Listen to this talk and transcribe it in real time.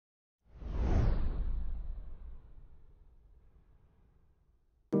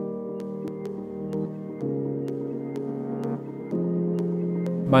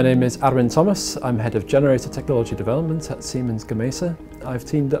My name is Arwyn Thomas. I'm Head of Generator Technology Development at SIemens Gamesa. I've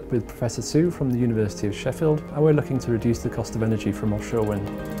teamed up with Professor Zhu from the University of Sheffield, and we're looking to reduce the cost of energy from offshore wind.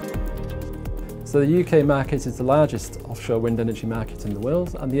 So the UK market is the largest offshore wind energy market in the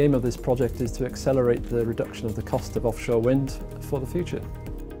world, and the aim of this project is to accelerate the reduction of the cost of offshore wind for the future.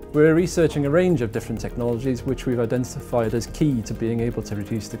 We're researching a range of different technologies which we've identified as key to being able to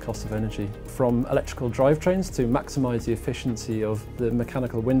reduce the cost of energy, from electrical drivetrains to maximise the efficiency of the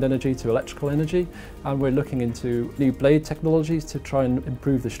mechanical wind energy to electrical energy, and we're looking into new blade technologies to try and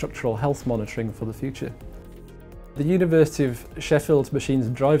improve the structural health monitoring for the future. The University of Sheffield's Machines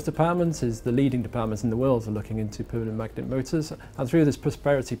and Drives department is the leading department in the world for looking into permanent magnet motors, and through this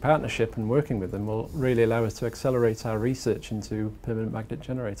Prosperity partnership and working with them will really allow us to accelerate our research into permanent magnet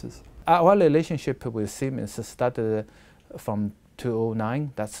generators. Our relationship with Siemens started from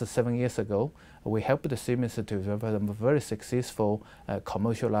 2009, that's 7 years ago. We helped Siemens to develop a very successful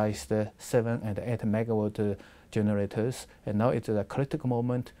commercialized 7 and 8 megawatt generators, and now it's a critical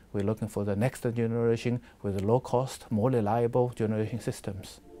moment. We're looking for the next generation with low cost, more reliable generation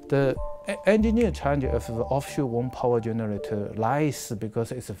systems. The engineering challenge of the offshore wind power generator lies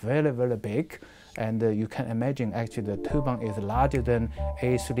because it's very, very big, and you can imagine actually the turbine is larger than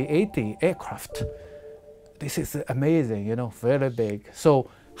A380 aircraft. This is amazing, you know, very big. So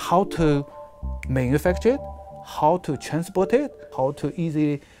how to manufacture it, how to transport it, how to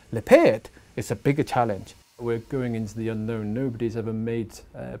easily repair it is a big challenge. We're going into the unknown. Nobody's ever made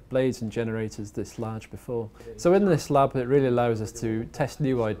blades and generators this large before. So in this lab it really allows us to test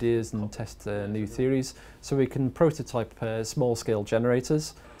new ideas and test new theories, so we can prototype small-scale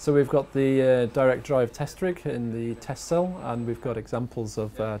generators. So we've got the direct drive test rig in the test cell, and we've got examples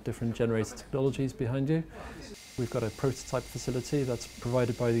of different generator technologies behind you. We've got a prototype facility that's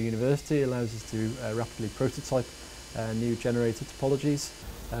provided by the university. It allows us to rapidly prototype new generator topologies,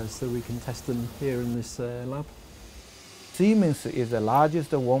 so we can test them here in this lab. Siemens is the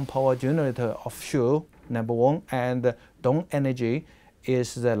largest wind power generator offshore, number one, and Dong Energy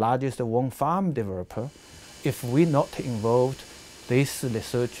is the largest wind farm developer. If we're not involved, this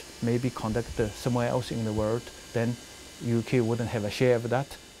research may be conducted somewhere else in the world, then UK wouldn't have a share of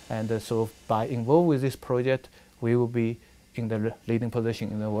that. And so by involved with this project, we will be in the leading position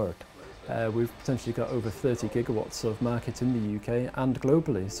in the world. We've potentially got over 30 gigawatts of market in the UK and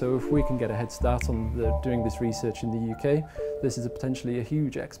globally, so if we can get a head start on doing this research in the UK, this is potentially a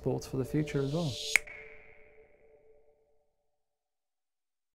huge export for the future as well.